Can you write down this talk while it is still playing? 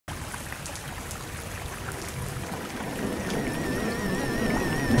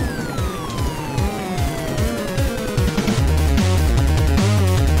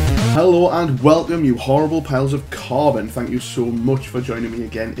Hello and welcome, you horrible piles of carbon. Thank you so much for joining me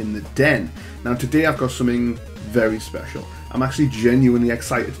again in the den. Now today I've got something very special. I'm actually genuinely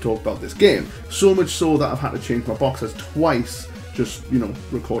excited to talk about this game. So much so that I've had to change my boxes twice just,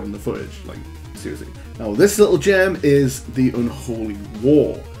 recording the footage. Like, seriously. Now this little gem is the Unholy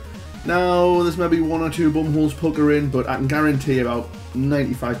War. Now there's maybe one or two bumholes puckering, but I can guarantee about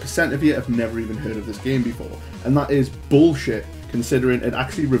 95% of you have never even heard of this game before. And that is bullshit, considering it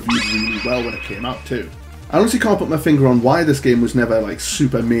actually reviewed really well when it came out too. I honestly can't put my finger on why this game was never like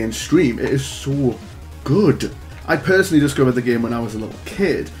super mainstream. It is so good. I personally discovered the game when I was a little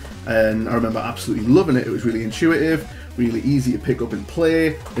kid, and I remember absolutely loving it. It was really intuitive, really easy to pick up and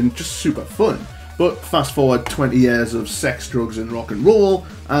play, and just super fun. But fast forward 20 years of sex, drugs and rock and roll,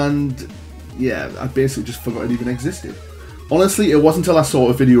 and yeah, I basically just forgot it even existed. Honestly, it wasn't until I saw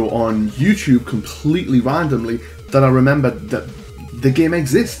a video on YouTube completely randomly that I remembered that the game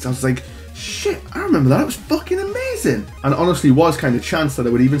exists. I was like, shit, I remember that, it was fucking amazing. And it honestly was kind of chance that I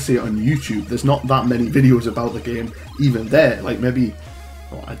would even see it on YouTube. There's not that many videos about the game even there, like maybe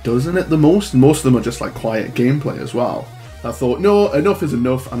a dozen at the most. Most of them are just like quiet gameplay as well. I thought, no, enough is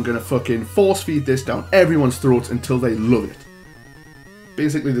enough, I'm gonna fucking force feed this down everyone's throats until they love it.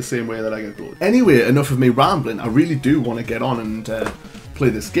 Basically the same way that I get bored. Anyway, enough of me rambling. I really do want to get on and play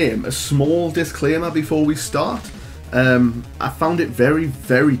this game. A small disclaimer before we start. I found it very,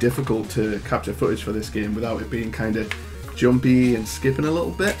 very difficult to capture footage for this game without it being kind of jumpy and skipping a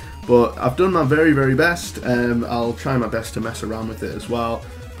little bit, but I've done my very, very best. I'll try my best to mess around with it as well,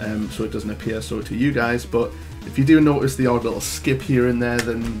 so it doesn't appear so to you guys, but if you do notice the odd little skip here and there,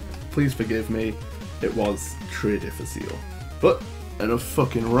 then please forgive me. It was très difficile. But enough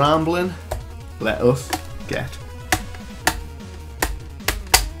fucking rambling, let us get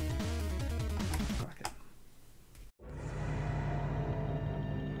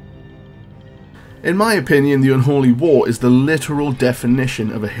In my opinion, the Unholy War is the literal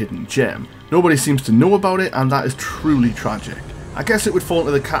definition of a hidden gem. Nobody seems to know about it, and that is truly tragic. I guess it would fall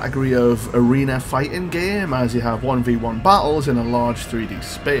into the category of arena fighting game, as you have 1v1 battles in a large 3D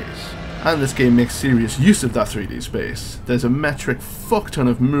space. And this game makes serious use of that 3D space. There's a metric fuckton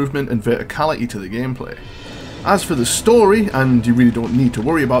of movement and verticality to the gameplay. As for the story, and you really don't need to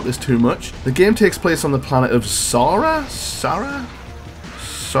worry about this too much, the game takes place on the planet of Sarah?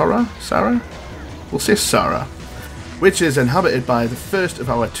 We'll say Sarah, which is inhabited by the first of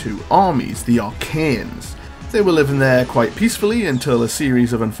our two armies, the Arcanes. They were living there quite peacefully until a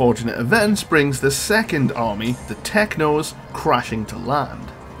series of unfortunate events brings the second army, the Technos, crashing to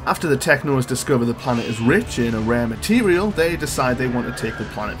land. After the Technos discover the planet is rich in a rare material, they decide they want to take the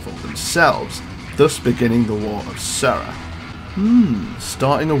planet for themselves, thus beginning the War of Sarah.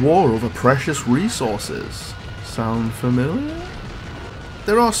 Starting a war over precious resources. Sound familiar?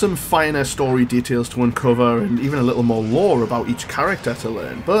 There are some finer story details to uncover and even a little more lore about each character to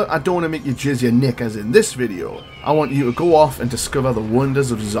learn, but I don't want to make you jizz your nick as in this video. I want you to go off and discover the wonders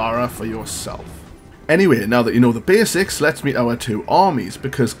of Zara for yourself. Anyway, now that you know the basics, let's meet our two armies,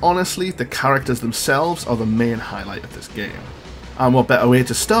 because honestly, the characters themselves are the main highlight of this game. And what better way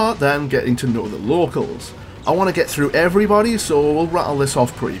to start than getting to know the locals. I want to get through everybody, so we'll rattle this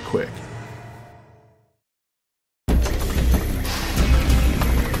off pretty quick.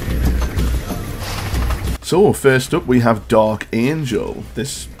 So first up we have Dark Angel,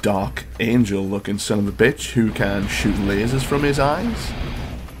 this dark angel looking son of a bitch who can shoot lasers from his eyes,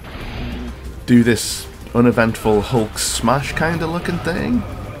 do this uneventful Hulk smash kinda looking thing,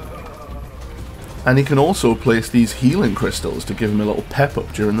 and he can also place these healing crystals to give him a little pep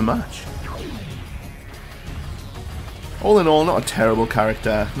up during the match. All in all, not a terrible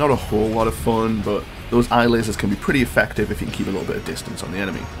character, not a whole lot of fun, but those eye lasers can be pretty effective if you can keep a little bit of distance on the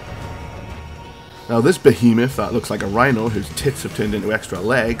enemy. Now this behemoth that looks like a rhino whose tits have turned into extra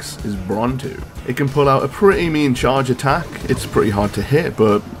legs is Bronto. It can pull out a pretty mean charge attack. It's pretty hard to hit,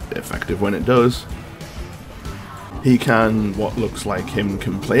 but effective when it does. He can, what looks like him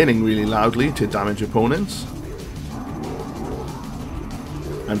complaining really loudly to damage opponents.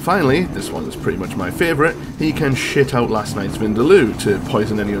 And finally, this one is pretty much my favourite, he can shit out last night's Vindaloo to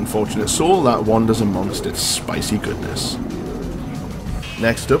poison any unfortunate soul that wanders amongst its spicy goodness.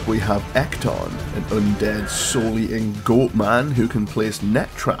 Next up we have Ekton, an undead soul-eating goat man who can place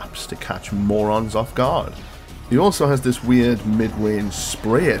net traps to catch morons off guard. He also has this weird mid-range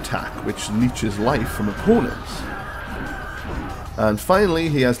spray attack which leeches life from opponents. And finally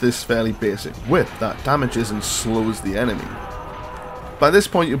he has this fairly basic whip that damages and slows the enemy. By this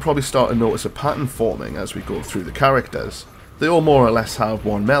point you'll probably start to notice a pattern forming as we go through the characters. They all more or less have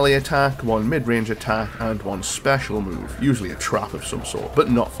one melee attack, one mid-range attack, and one special move, usually a trap of some sort, but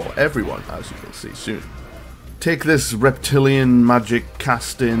not for everyone, as you will see soon. Take this reptilian, magic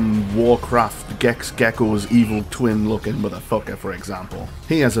casting, Warcraft, Gex Gecko's evil twin looking motherfucker for example.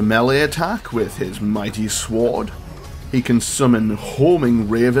 He has a melee attack with his mighty sword. He can summon homing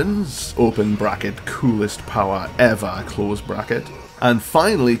ravens, open bracket, coolest power ever, close bracket. And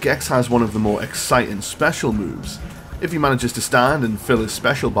finally, Gex has one of the more exciting special moves. If he manages to stand and fill his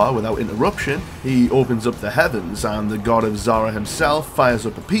special bar without interruption, he opens up the heavens and the god of Zara himself fires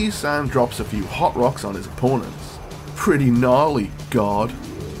up a piece and drops a few hot rocks on his opponents. Pretty gnarly, god.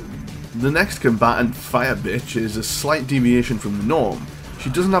 The next combatant, Fire Bitch, is a slight deviation from the norm.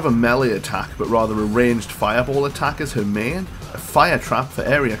 She doesn't have a melee attack but rather a ranged fireball attack as her main, a fire trap for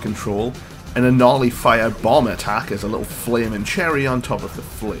area control, and a gnarly fire bomb attack as a little flaming cherry on top of the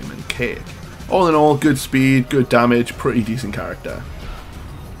flaming cake. All in all, good speed, good damage, pretty decent character.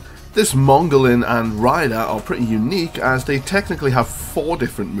 This Mongolin and Ryder are pretty unique as they technically have 4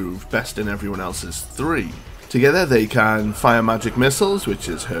 different moves, besting everyone else's 3. Together they can fire magic missiles, which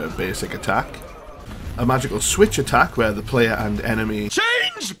is her basic attack, a magical switch attack where the player and enemy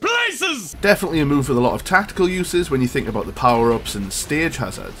change places! Definitely a move with a lot of tactical uses when you think about the power-ups and stage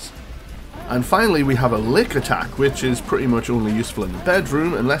hazards. And finally we have a lick attack, which is pretty much only useful in the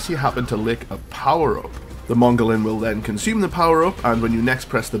bedroom unless you happen to lick a power-up. The Mongolin will then consume the power-up, and when you next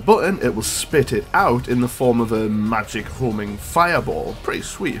press the button it will spit it out in the form of a magic homing fireball. Pretty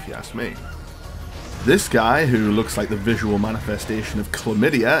sweet if you ask me. This guy, who looks like the visual manifestation of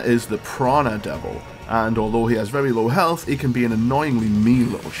chlamydia, is the Prana Devil, and although he has very low health, he can be an annoyingly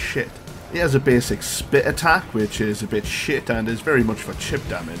mean little shit. He has a basic spit attack, which is a bit shit and is very much for chip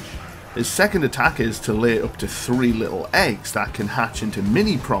damage. His second attack is to lay up to 3 little eggs that can hatch into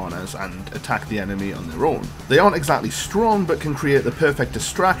mini piranhas and attack the enemy on their own. They aren't exactly strong but can create the perfect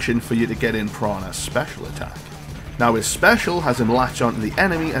distraction for you to get in Piranha's special attack. Now his special has him latch onto the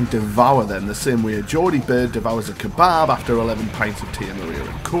enemy and devour them the same way a Geordie bird devours a kebab after 11 pints of Tia Maria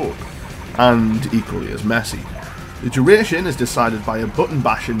and Coke, and equally as messy. The duration is decided by a button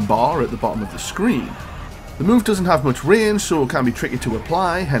bashing bar at the bottom of the screen. The move doesn't have much range, so it can be tricky to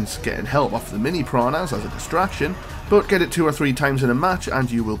apply, hence getting help off the mini piranhas as a distraction, but get it 2 or 3 times in a match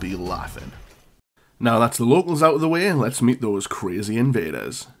and you will be laughing. Now that's the locals out of the way, let's meet those crazy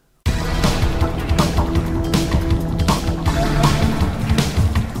invaders.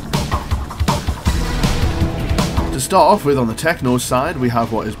 To start off with, on the techno side, we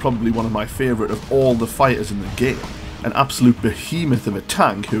have what is probably one of my favourite of all the fighters in the game. An absolute behemoth of a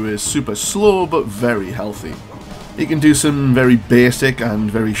tank who is super slow but very healthy. He can do some very basic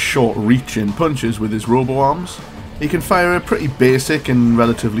and very short reaching punches with his robo-arms. He can fire a pretty basic and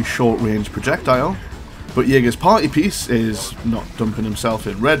relatively short range projectile. But Jaeger's party piece is not dumping himself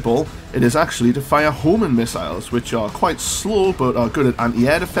in Red Bull, it is actually to fire homing missiles, which are quite slow but are good at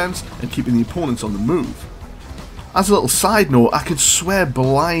anti-air defense and keeping the opponents on the move. As a little side note, I could swear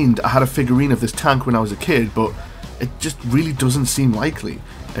blind I had a figurine of this tank when I was a kid, but it just really doesn't seem likely.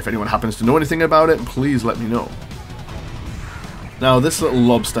 If anyone happens to know anything about it, please let me know. Now this little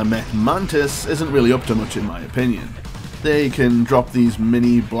lobster mech mantis isn't really up to much in my opinion. They can drop these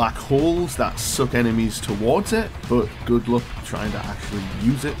mini black holes that suck enemies towards it, but good luck trying to actually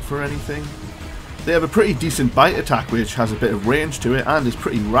use it for anything. They have a pretty decent bite attack which has a bit of range to it and is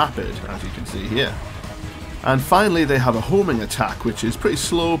pretty rapid, as you can see here. And finally they have a homing attack which is pretty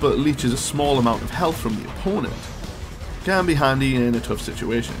slow but leeches a small amount of health from the opponent. Can be handy in a tough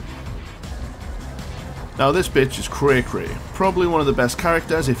situation. Now this bitch is cray cray, probably one of the best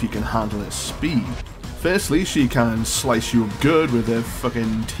characters if you can handle its speed. Firstly, she can slice you up good with her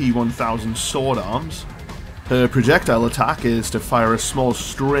fucking T-1000 sword arms. Her projectile attack is to fire a small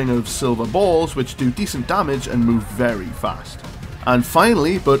string of silver balls which do decent damage and move very fast. And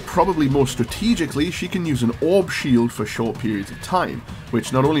finally, but probably most strategically, she can use an orb shield for short periods of time,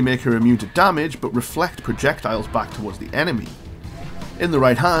 which not only make her immune to damage, but reflect projectiles back towards the enemy. In the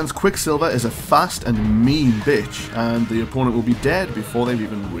right hands, Quicksilver is a fast and mean bitch, and the opponent will be dead before they've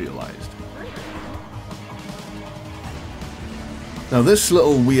even realised. Now this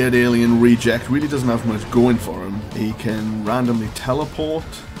little weird alien reject really doesn't have much going for him. He can randomly teleport,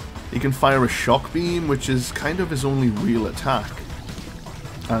 he can fire a shock beam, which is kind of his only real attack.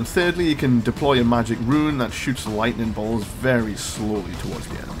 And thirdly, he can deploy a magic rune that shoots lightning balls very slowly towards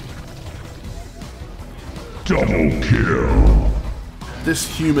the enemy. Double kill! This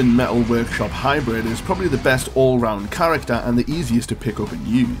human metal workshop hybrid is probably the best all-round character and the easiest to pick up and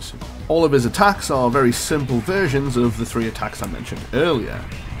use. All of his attacks are very simple versions of the 3 attacks I mentioned earlier.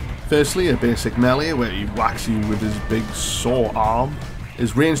 Firstly, a basic melee where he whacks you with his big saw arm.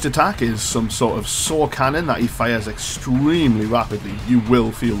 His ranged attack is some sort of saw cannon that he fires extremely rapidly. You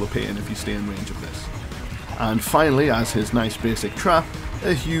will feel the pain if you stay in range of this. And finally, as his nice basic trap,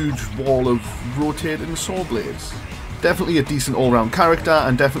 a huge wall of rotating saw blades. Definitely a decent all-round character,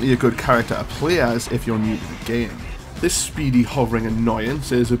 and definitely a good character to play as if you're new to the game. This speedy hovering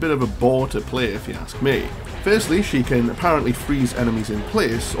annoyance is a bit of a bore to play if you ask me. Firstly, she can apparently freeze enemies in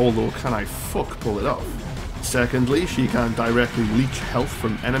place, although can I fuck pull it off. Secondly, she can directly leech health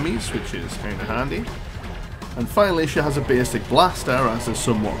from enemies, which is kinda handy. And finally, she has a basic blaster as a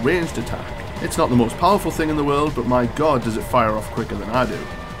somewhat ranged attack. It's not the most powerful thing in the world, but my god does it fire off quicker than I do.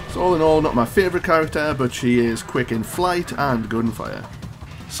 So all in all, not my favourite character, but she is quick in flight and gunfire.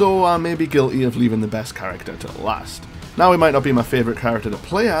 So I may be guilty of leaving the best character to last. Now, he might not be my favourite character to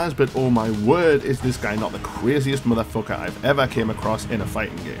play as, but oh my word, is this guy not the craziest motherfucker I've ever came across in a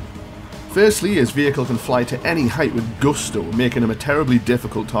fighting game. Firstly, his vehicle can fly to any height with gusto, making him a terribly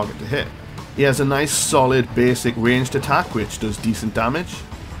difficult target to hit. He has a nice solid basic ranged attack which does decent damage.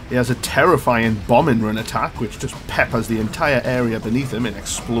 He has a terrifying bomb and run attack which just peppers the entire area beneath him in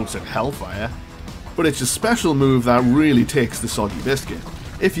explosive hellfire. But it's a special move that really takes the soggy biscuit.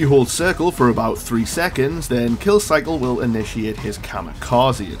 If you hold circle for about 3 seconds, then Kill Cycle will initiate his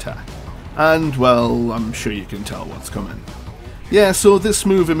kamikaze attack. And well, I'm sure you can tell what's coming. Yeah, so this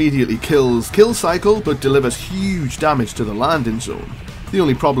move immediately kills Kill Cycle but delivers huge damage to the landing zone. The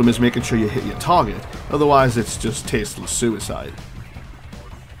only problem is making sure you hit your target, otherwise it's just tasteless suicide.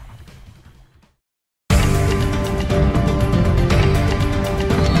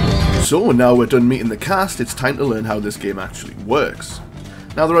 So now we're done meeting the cast, it's time to learn how this game actually works.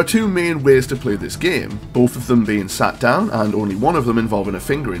 Now there are two main ways to play this game, both of them being sat down and only one of them involving a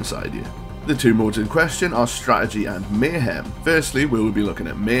finger inside you. The two modes in question are Strategy and Mayhem. Firstly, we will be looking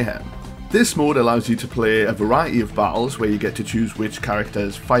at Mayhem. This mode allows you to play a variety of battles where you get to choose which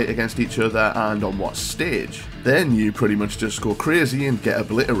characters fight against each other and on what stage. Then you pretty much just go crazy and get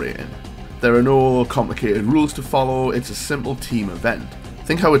obliterated. There are no complicated rules to follow, it's a simple team event.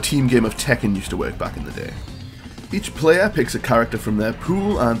 Think how a team game of Tekken used to work back in the day. Each player picks a character from their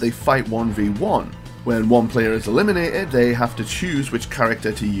pool and they fight 1v1. When one player is eliminated, they have to choose which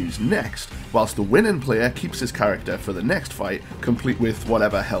character to use next, whilst the winning player keeps his character for the next fight, complete with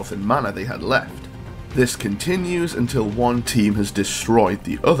whatever health and mana they had left. This continues until one team has destroyed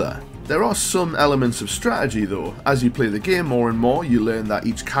the other. There are some elements of strategy though. As you play the game more and more, you learn that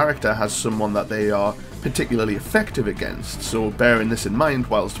each character has someone that they are particularly effective against, so bearing this in mind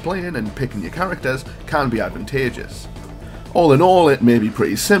whilst playing and picking your characters can be advantageous. All in all, it may be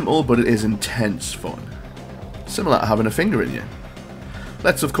pretty simple, but it is intense fun. Similar to having a finger in you.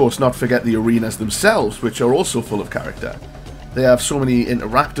 Let's of course not forget the arenas themselves, which are also full of character. They have so many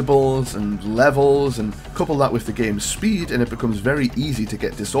interactables and levels, and couple that with the game's speed and it becomes very easy to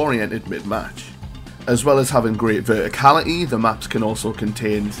get disoriented mid-match. As well as having great verticality, the maps can also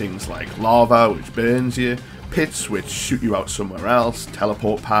contain things like lava, which burns you, pits, which shoot you out somewhere else,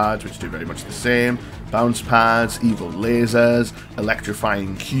 teleport pads, which do very much the same, bounce pads, evil lasers,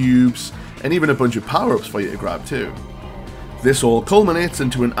 electrifying cubes, and even a bunch of power-ups for you to grab too. This all culminates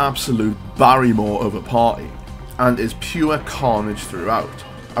into an absolute Barrymore of a party, and is pure carnage throughout.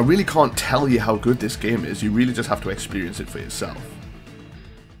 I really can't tell you how good this game is, you really just have to experience it for yourself.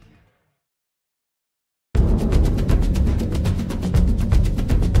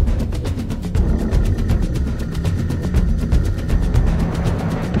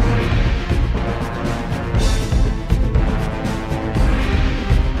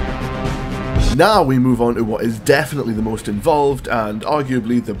 Now we move on to what is definitely the most involved and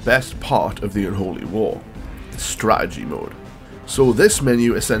arguably the best part of the Unholy War, the strategy mode. So this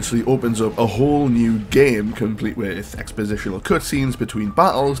menu essentially opens up a whole new game complete with expositional cutscenes between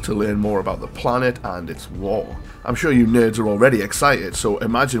battles to learn more about the planet and its war. I'm sure you nerds are already excited, so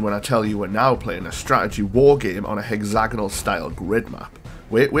imagine when I tell you we're now playing a strategy war game on a hexagonal style grid map.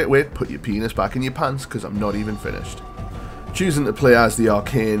 Wait, put your penis back in your pants because I'm not even finished. Choosing to play as the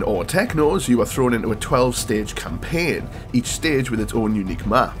Arcane or Technos, you are thrown into a 12-stage campaign, each stage with its own unique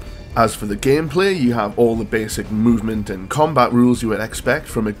map. As for the gameplay, you have all the basic movement and combat rules you would expect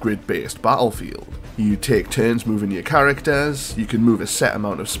from a grid-based battlefield. You take turns moving your characters, you can move a set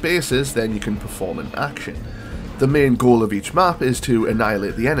amount of spaces, then you can perform an action. The main goal of each map is to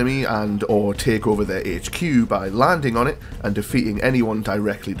annihilate the enemy and or take over their HQ by landing on it and defeating anyone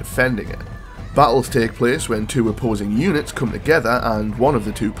directly defending it. Battles take place when two opposing units come together and one of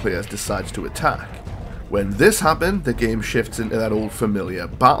the two players decides to attack. When this happens, the game shifts into that old familiar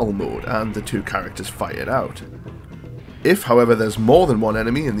battle mode and the two characters fight it out. If, however, there's more than one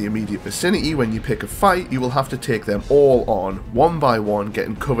enemy in the immediate vicinity when you pick a fight, you will have to take them all on, one by one,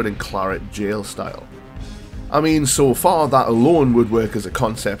 getting covered in claret jail style. I mean, so far that alone would work as a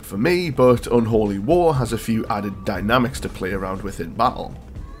concept for me, but Unholy War has a few added dynamics to play around with in battle.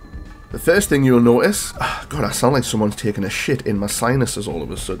 The first thing you'll notice, God, I sound like someone's taking a shit in my sinuses all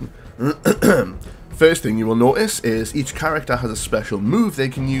of a sudden. First thing you will notice is each character has a special move they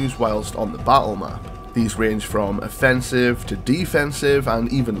can use whilst on the battle map. These range from offensive to defensive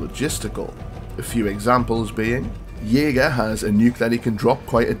and even logistical. A few examples being, Jaeger has a nuke that he can drop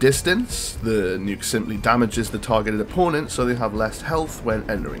quite a distance. The nuke simply damages the targeted opponent so they have less health when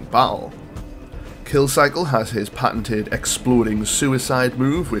entering battle. Killcycle has his patented exploding suicide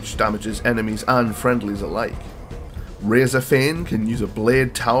move which damages enemies and friendlies alike. Razorfane can use a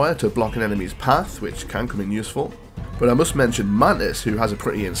blade tower to block an enemy's path, which can come in useful. But I must mention Mantis, who has a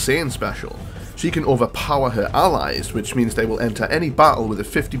pretty insane special. She can overpower her allies, which means they will enter any battle with a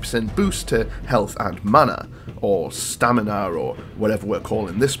 50% boost to health and mana, or stamina, or whatever we're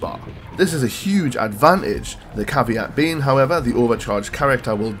calling this bar. This is a huge advantage, the caveat being, however, the overcharged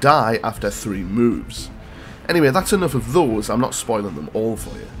character will die after 3 moves. Anyway, that's enough of those, I'm not spoiling them all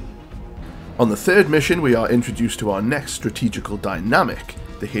for you. On the third mission, we are introduced to our next strategical dynamic,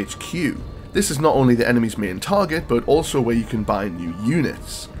 the HQ. This is not only the enemy's main target, but also where you can buy new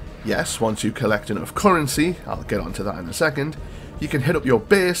units. Yes, once you collect enough currency, I'll get onto that in a second, you can hit up your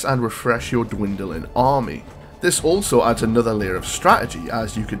base and refresh your dwindling army. This also adds another layer of strategy,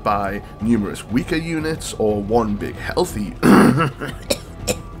 as you could buy numerous weaker units, or one big healthy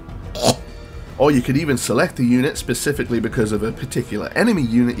or you could even select the unit specifically because of a particular enemy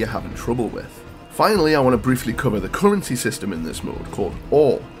unit you're having trouble with. Finally, I want to briefly cover the currency system in this mode, called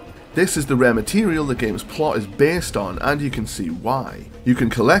ore. This is the rare material the game's plot is based on, and you can see why. You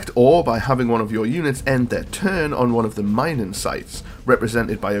can collect ore by having one of your units end their turn on one of the mining sites,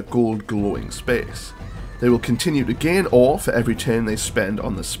 represented by a gold glowing space. They will continue to gain ore for every turn they spend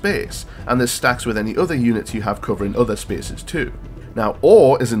on the space, and this stacks with any other units you have covering other spaces too. Now,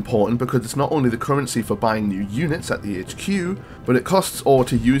 ore is important because it's not only the currency for buying new units at the HQ, but it costs ore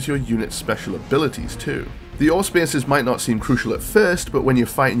to use your unit's special abilities too. The ore spaces might not seem crucial at first, but when you're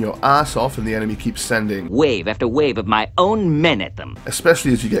fighting your ass off and the enemy keeps sending wave after wave of my own men at them,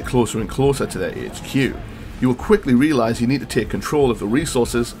 especially as you get closer and closer to their HQ, you will quickly realise you need to take control of the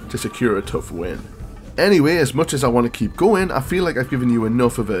resources to secure a tough win. Anyway, as much as I want to keep going, I feel like I've given you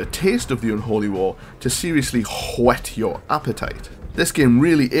enough of a taste of the Unholy War to seriously whet your appetite. This game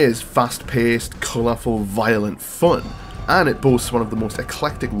really is fast-paced, colourful, violent fun, and it boasts one of the most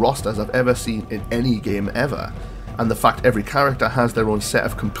eclectic rosters I've ever seen in any game ever, and the fact every character has their own set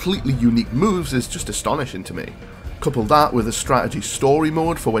of completely unique moves is just astonishing to me. Couple that with a strategy story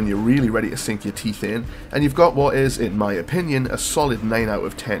mode for when you're really ready to sink your teeth in, and you've got what is, in my opinion, a solid 9 out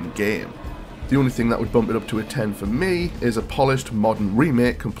of 10 game. The only thing that would bump it up to a 10 for me is a polished modern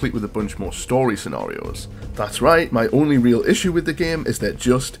remake complete with a bunch more story scenarios. That's right, my only real issue with the game is there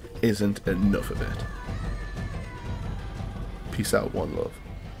just isn't enough of it. Peace out, one love.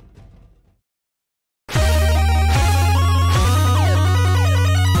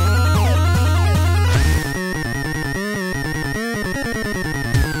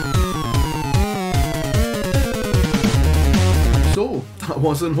 So, that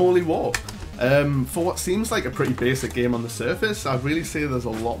was Unholy War. For what seems like a pretty basic game on the surface, I'd really say there's a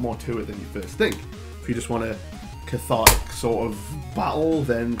lot more to it than you first think. If you just want a cathartic sort of battle,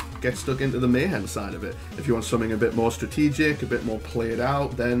 then get stuck into the mayhem side of it. If you want something a bit more strategic, a bit more played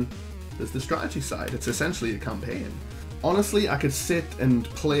out, then there's the strategy side. It's essentially a campaign. Honestly, I could sit and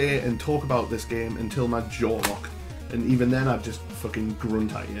play and talk about this game until my jaw locked, and even then I'd just fucking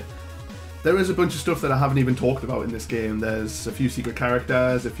grunt at you. There is a bunch of stuff that I haven't even talked about in this game. There's a few secret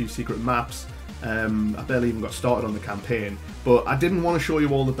characters, a few secret maps. I barely even got started on the campaign, but I didn't want to show you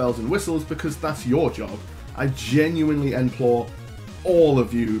all the bells and whistles because that's your job. I genuinely implore all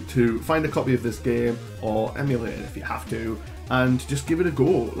of you to find a copy of this game, or emulate it if you have to, and just give it a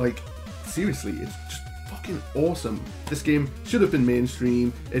go. Like, seriously, it's just fucking awesome. This game should have been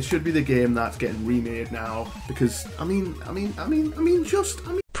mainstream. It should be the game that's getting remade now, because, I mean,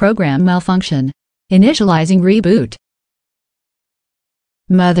 Program malfunction. Initializing reboot.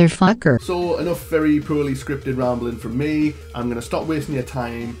 Motherfucker. So enough very poorly scripted rambling from me. I'm going to stop wasting your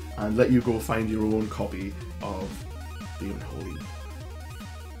time and let you go find your own copy of the Unholy War.